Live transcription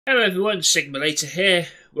Hello everyone, Sigmulator here.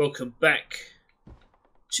 Welcome back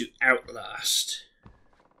to Outlast.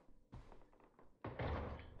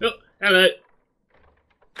 Oh, hello.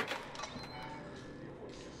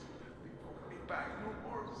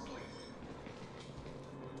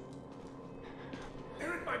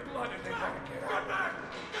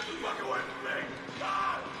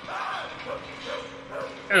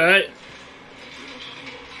 Hello.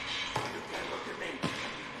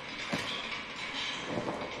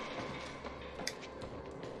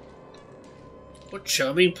 What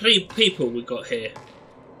charming people we got here.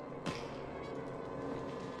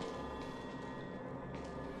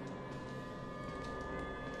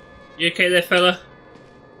 You okay there, fella?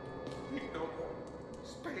 No more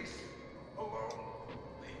space. Alone.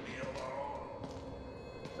 Leave me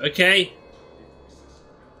alone. Okay.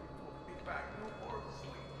 Be back. No more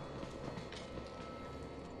sleep.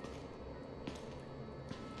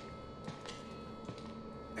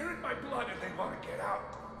 They're in my blood and they want to get out.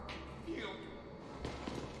 Heal.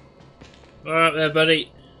 Alright there,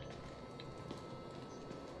 buddy.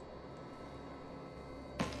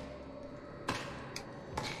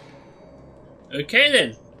 Okay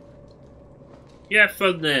then. You have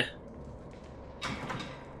fun there.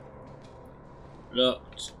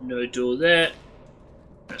 Locked. No door there.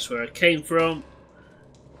 That's where I came from.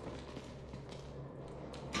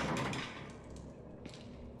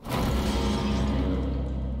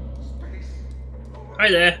 Space. Hi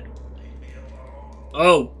there. Leave me alone.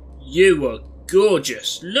 Oh, you are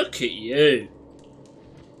gorgeous. Look at you.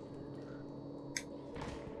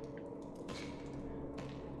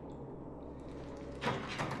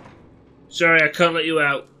 Sorry, I can't let you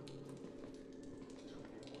out.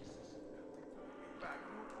 Back.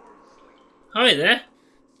 No more sleep. Hi there.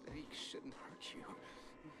 He shouldn't hurt you.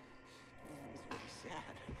 It's really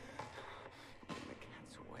sad. Putting the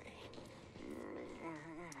cat's away.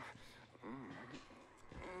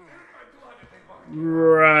 My blood and they want to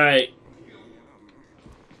Right. heal.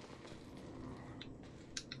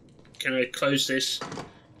 Can I close this?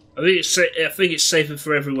 I think it's safer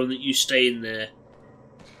for everyone that you stay in there.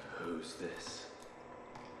 Who's this?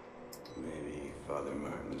 Maybe Father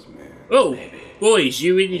Martin's man. Oh, Maybe. boys,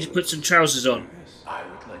 you really need to put some trousers on. I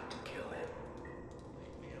would like to kill him.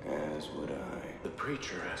 As would I. The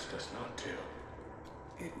preacher asked us not to.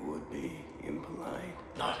 It would be impolite.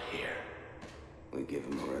 Not here. We give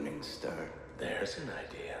him a running start. There's an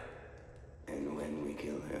idea. And when we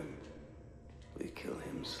kill him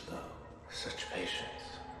slow. Such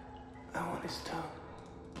patience. I want his tongue.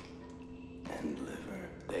 And liver.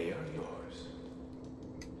 They are yours.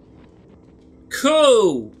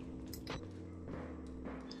 Cool.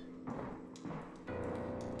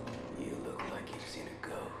 You look like you've seen a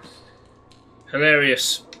ghost.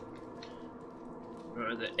 Hilarious.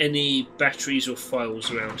 Right, are there any batteries or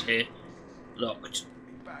files around here? Locked.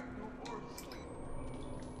 Be back. No more sleep.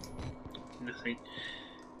 Nothing.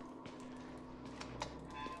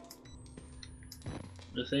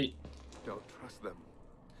 Nothing. Don't trust them.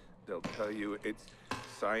 They'll tell you it's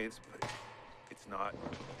science, but it's not.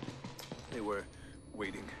 They were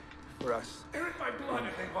waiting for us. They're in my blood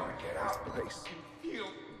and they want to get out. Place. Heal.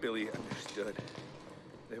 Billy understood.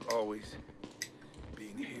 They've always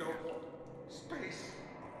been No here. more space.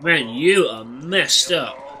 Man, you are messed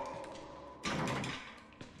up. Too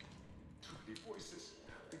many voices.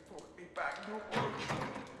 They won't be back. No more.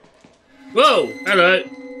 Whoa, hello.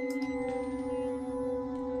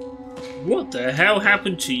 What the hell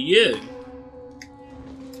happened to you?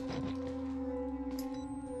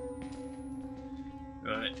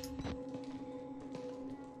 Right.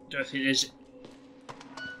 Don't think there's...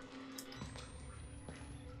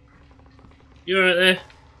 You alright there?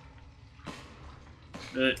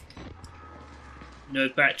 No. No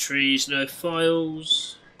batteries, no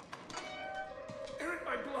files. They're in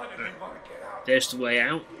my blood and they want to get out. There's the way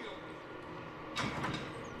out.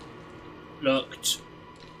 Locked.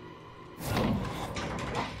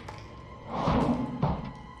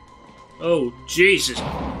 Oh, Jesus.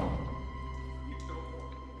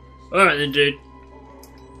 Alright then, dude.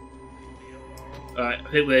 Alright,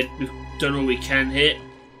 I think we've done all we can here.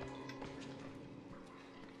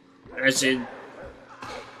 As in...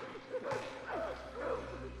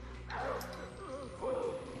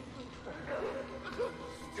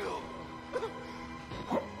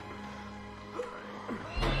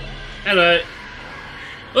 Hello.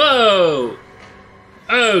 Whoa!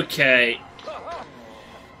 Okay. God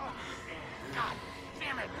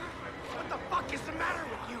damn it! What the fuck is the matter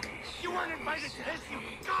with you? You weren't invited to this, you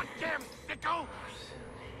goddamn sicko!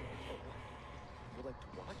 You like to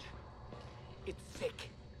watch? It's sick.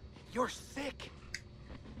 You're sick.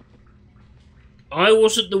 I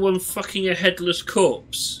wasn't the one fucking a headless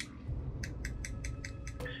corpse.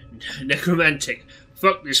 Necromantic.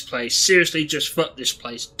 Fuck this place. Seriously, just fuck this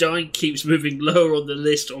place. Dying keeps moving lower on the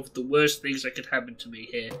list of the worst things that could happen to me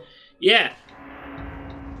here. Yeah.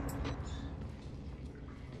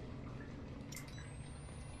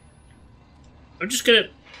 I'm just gonna...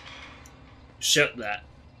 shut that.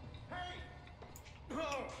 Hey!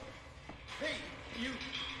 Oh. Hey, you...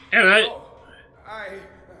 Hello. Oh,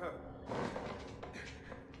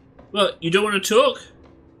 What, you don't want to talk?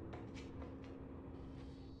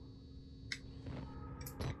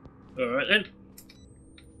 Alright then.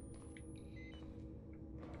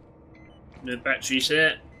 No batteries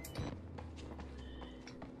there.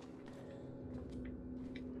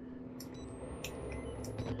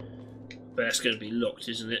 But that's going to be locked,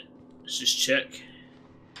 isn't it? Let's just check.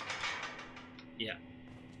 Yeah.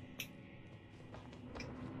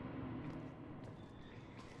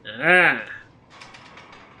 Ah!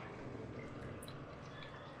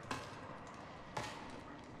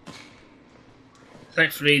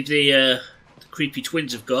 Thankfully, the creepy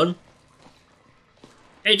twins have gone.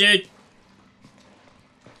 Hey, dude.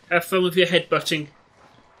 Have fun with your headbutting.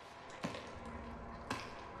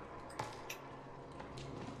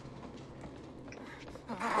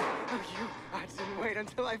 I didn't wait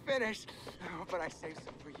until I finished. Oh, but I saved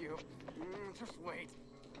some for you. Just wait.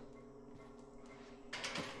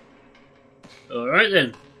 Alright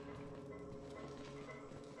then.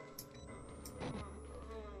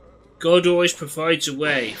 God always provides a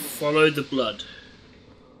way. Follow the blood.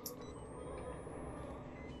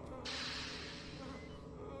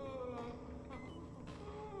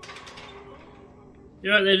 You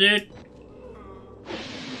right there, dude?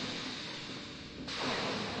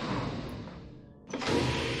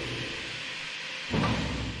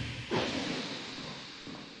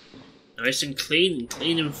 Nice and clean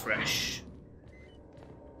and fresh.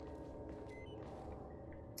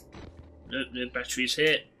 Nope, no batteries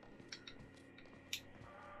here.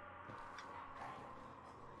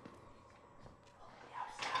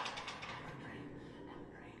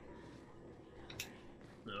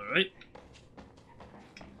 Alright.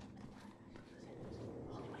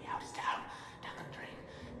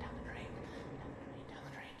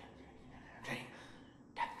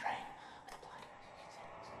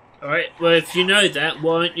 Alright, well if you know that,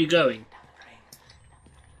 why aren't you going?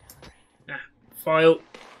 Ah, file.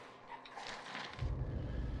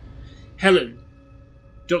 Helen.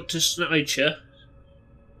 Dr. Snyder,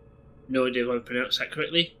 no idea if I pronounced that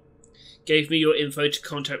correctly, gave me your info to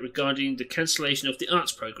contact regarding the cancellation of the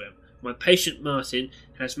arts program. My patient Martin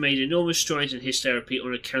has made enormous strides in his therapy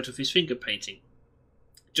on account of his finger painting.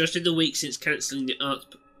 Just in the week since cancelling the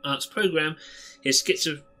arts program, his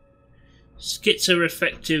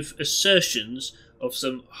schizoaffective assertions of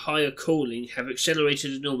some higher calling have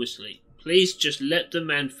accelerated enormously. Please just let the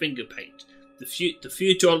man finger paint. The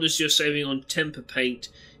few dollars you're saving on temper paint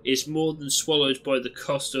is more than swallowed by the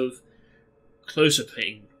cost of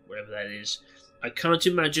clozapine, whatever that is. I can't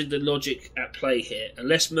imagine the logic at play here,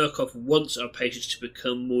 unless Murkoff wants our patients to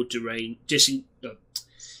become more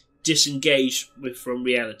disengaged from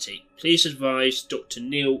reality. Please advise Dr.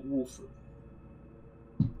 Neil Wolfram.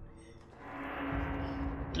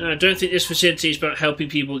 I don't think this facility is about helping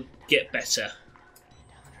people get better.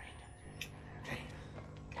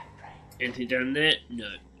 Anything down there?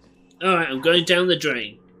 No. Alright, I'm going down the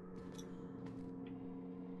drain.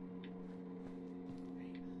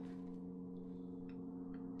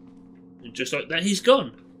 And just like that, he's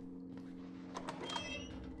gone.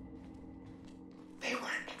 They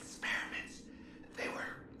weren't experiments. They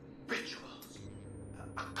were rituals.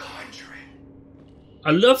 A conjuring.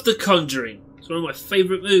 I love The Conjuring. It's one of my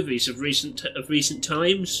favourite movies of recent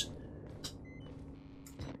times.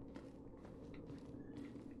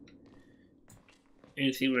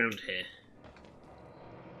 Anything around here?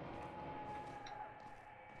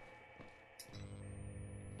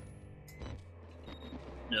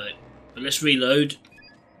 No. But let's reload.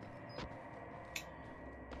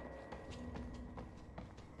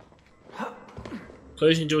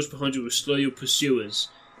 Closing doors behind you will slow your pursuers.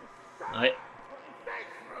 Right.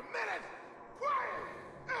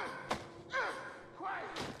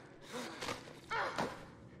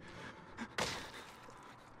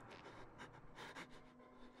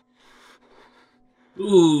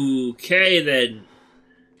 Ooh, okay then.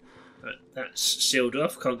 That's sealed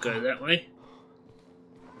off, can't go that way.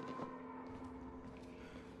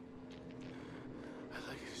 I'd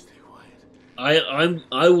like you to stay quiet.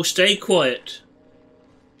 I will stay quiet.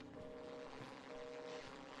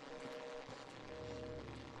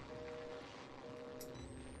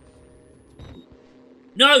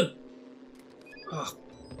 No!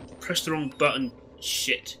 Press the wrong button.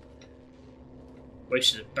 Shit.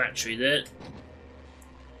 Wasted a battery there.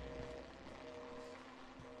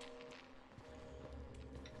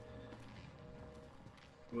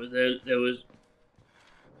 Well, there was.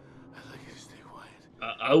 I'd like you to stay quiet.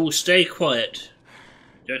 I will stay quiet.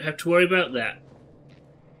 Don't have to worry about that.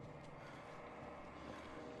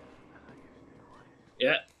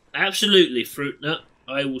 Yeah, absolutely, Fruit Nut.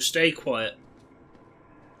 I will stay quiet.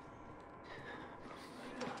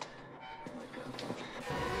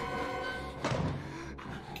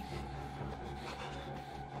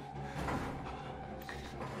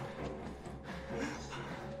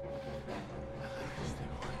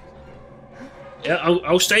 Yeah,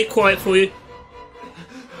 I'll stay quiet for you.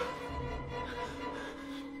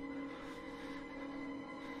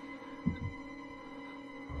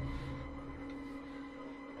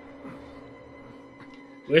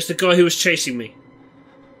 Where's the guy who was chasing me?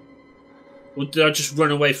 Or did I just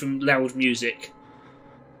run away from loud music?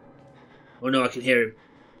 Oh no, I can hear him.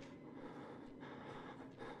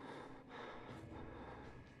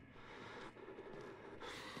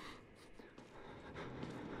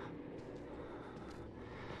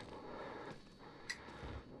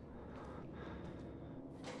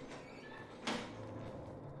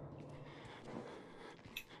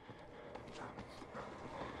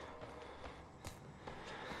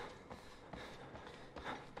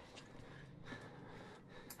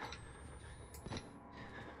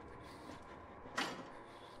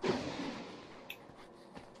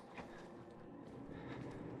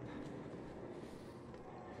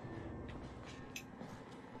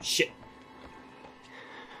 Shit.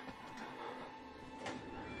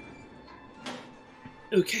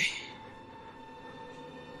 Okay.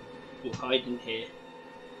 We'll hide in here.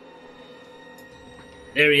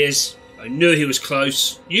 There he is. I knew he was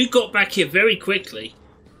close. You got back here very quickly.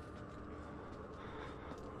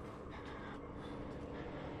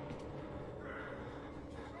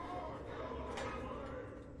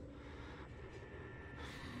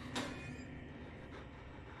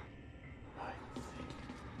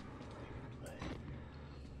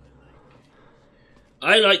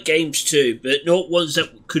 I like games too, but not ones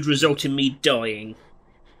that could result in me dying.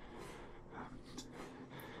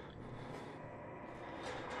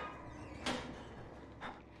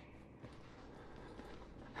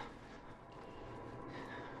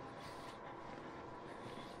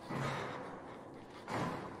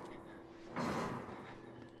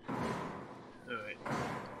 Alright.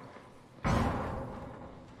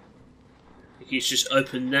 He's just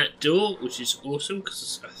opened that door, which is awesome,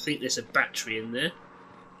 because I think there's a battery in there.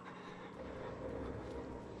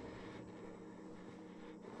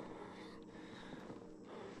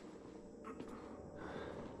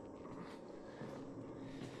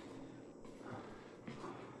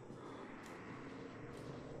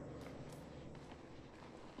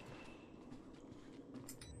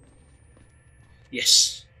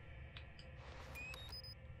 Yes.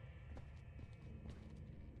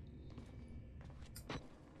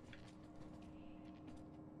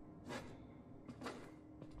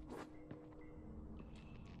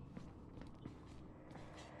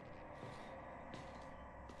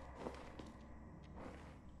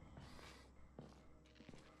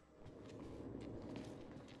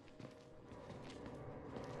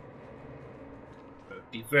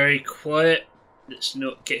 Be very quiet. Let's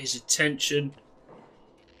not get his attention.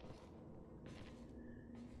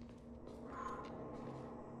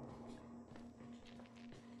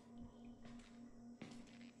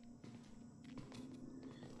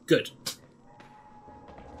 Good.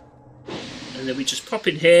 And then we just pop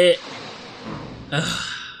in here.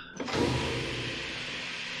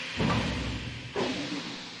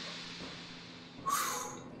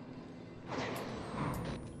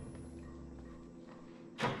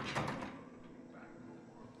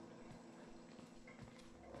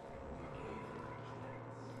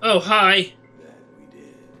 Oh, hi. That we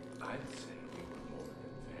did. I'd say we were more than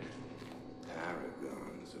fair.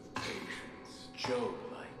 Paragons of patience.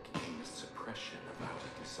 Job-like in the suppression of our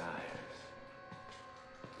desires.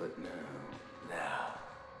 But now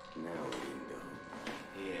we know.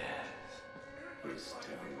 Yes. His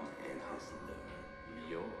tongue and his liver.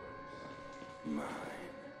 Yours. Mine.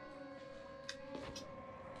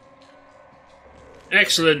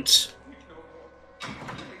 Excellent.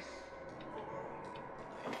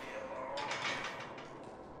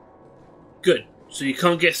 Good. So you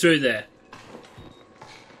can't get through there.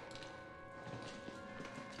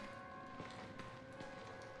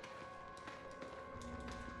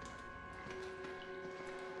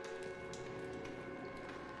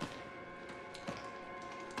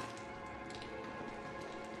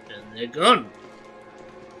 And they're gone.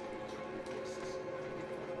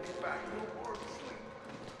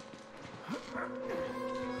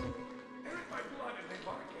 They're in my blood and they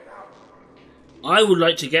want to get out. I would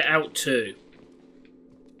like to get out too.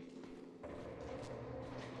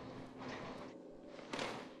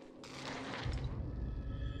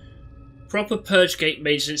 Proper purge gate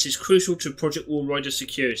maintenance is crucial to Project Wall Rider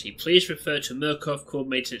security. Please refer to Murkoff Core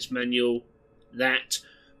Maintenance Manual, that,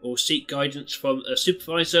 or seek guidance from a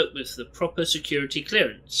supervisor with the proper security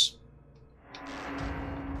clearance.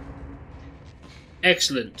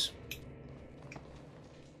 Excellent.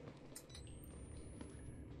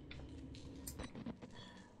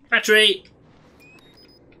 Battery!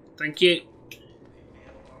 Thank you.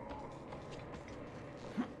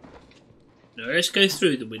 Now let's go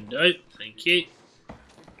through the window. Thank you.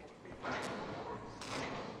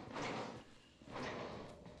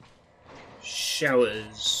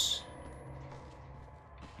 Showers.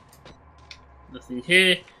 Nothing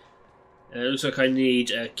here. Looks like I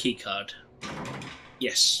need a key card.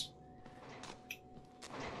 Yes.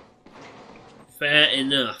 Fair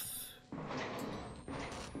enough.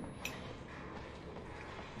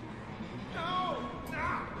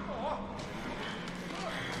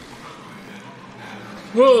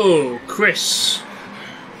 Whoa, Chris.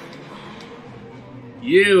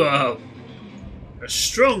 You are a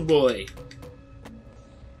strong boy.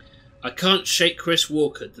 I can't shake Chris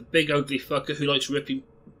Walker, the big ugly fucker who likes ripping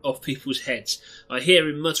off people's heads. I hear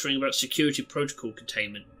him muttering about security protocol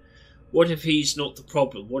containment. What if he's not the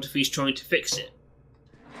problem? What if he's trying to fix it?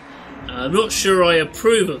 I'm not sure I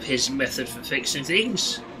approve of his method for fixing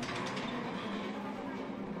things.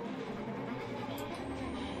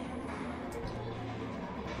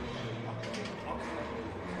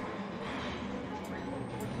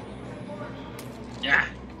 Ah,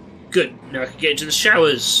 good. Now I can get into the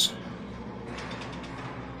showers.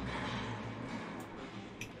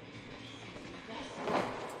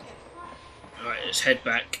 Alright, let's head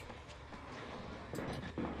back.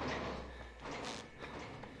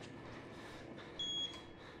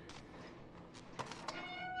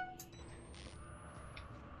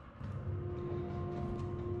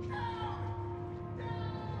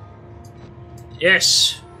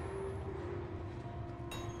 Yes!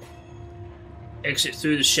 Exit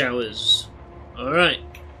through the showers. Alright.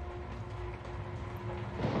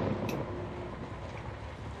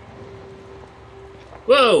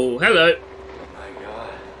 Whoa, hello. My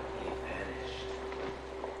God, he vanished.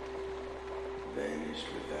 Vanished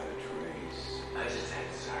without a trace. I just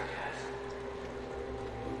had sarcasm.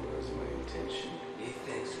 It was my intention. He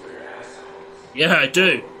thinks we're assholes. Yeah, I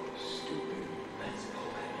do. Stupid. Let's pull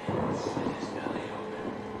him in and slit his belly open.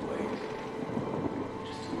 Wait.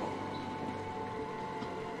 Just a moment.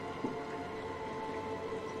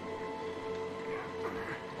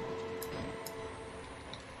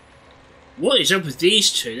 What is up with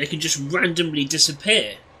these two? They can just randomly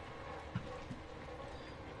disappear.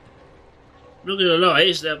 I'm not gonna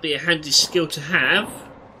lie, that'd be a handy skill to have.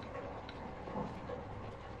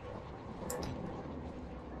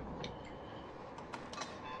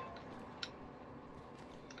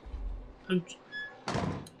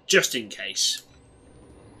 Just in case.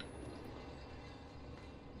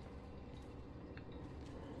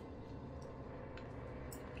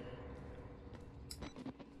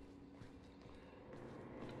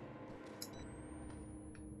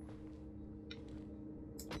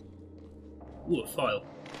 Ooh, a file.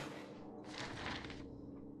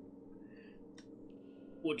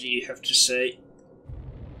 What do you have to say?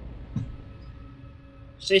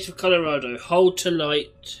 State of Colorado. Hold to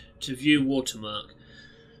light to view watermark.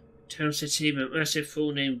 Town city, massive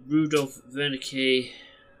full name Rudolph Wernicke.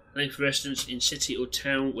 Length of residence in city or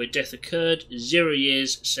town where death occurred 0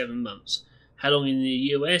 years, 7 months. How long in the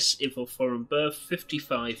US? If of foreign birth,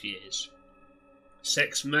 55 years.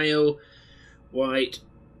 Sex male, white,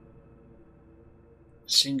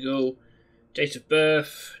 single. Date of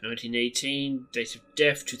birth 1918. Date of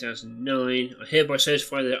death 2009. I hereby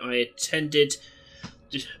certify that I attended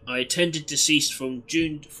deceased from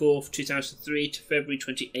June 4th 2003 to February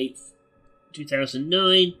 28th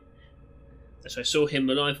 2009. As I saw him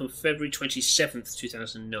alive on February 27th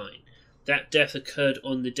 2009. That death occurred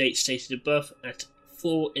on the date stated above at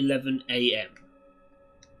 4:11 AM.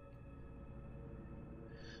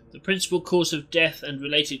 The principal cause of death and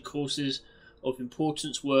related causes of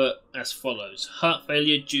importance were as follows. Heart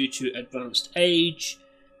failure due to advanced age.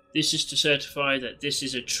 This is to certify that this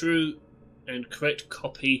is a true and correct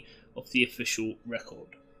copy of the official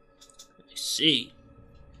record. I see.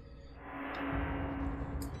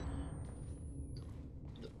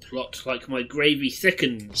 The plot, like my gravy,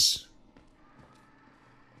 thickens.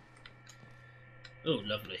 Oh,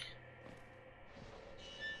 lovely.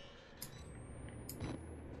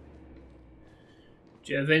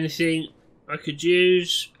 Do you have anything I could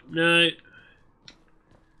use? No.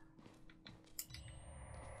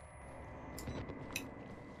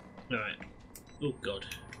 Alright. Oh god.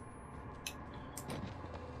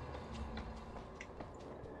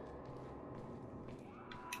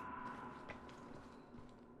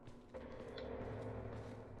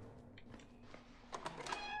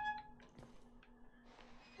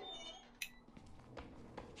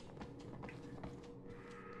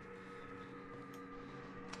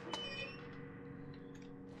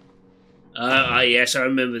 Yes, I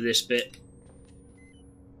remember this bit.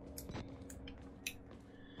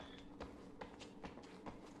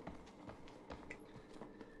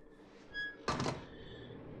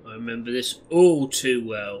 I remember this all too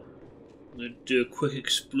well. I'm going to do a quick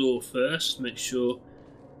explore first, make sure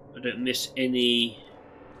I don't miss any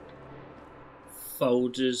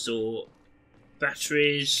folders or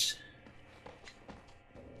batteries.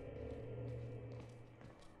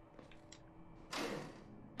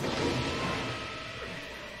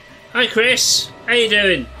 Hi Chris, how you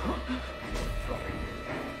doing?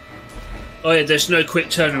 Oh yeah, there's no quick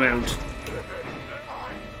turnaround.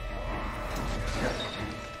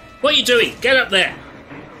 What are you doing? Get up there!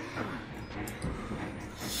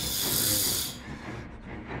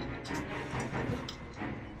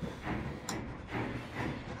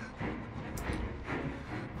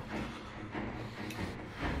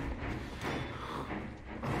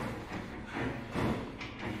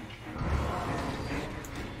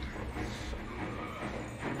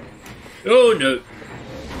 Oh no!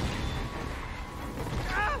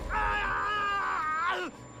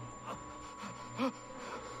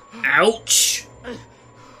 Ouch!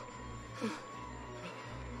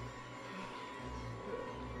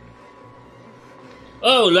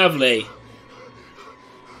 Oh, lovely.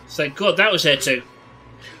 Thank God that was there to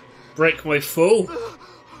break my fall.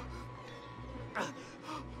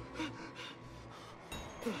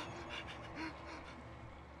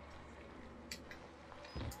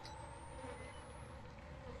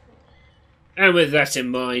 And with that in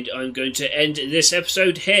mind, I'm going to end this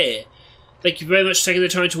episode here. Thank you very much for taking the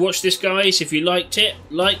time to watch this, guys. If you liked it,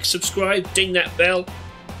 like, subscribe, ding that bell.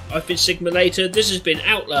 I've been Sigma Later, this has been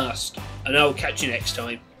Outlast, and I will catch you next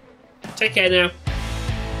time. Take care now.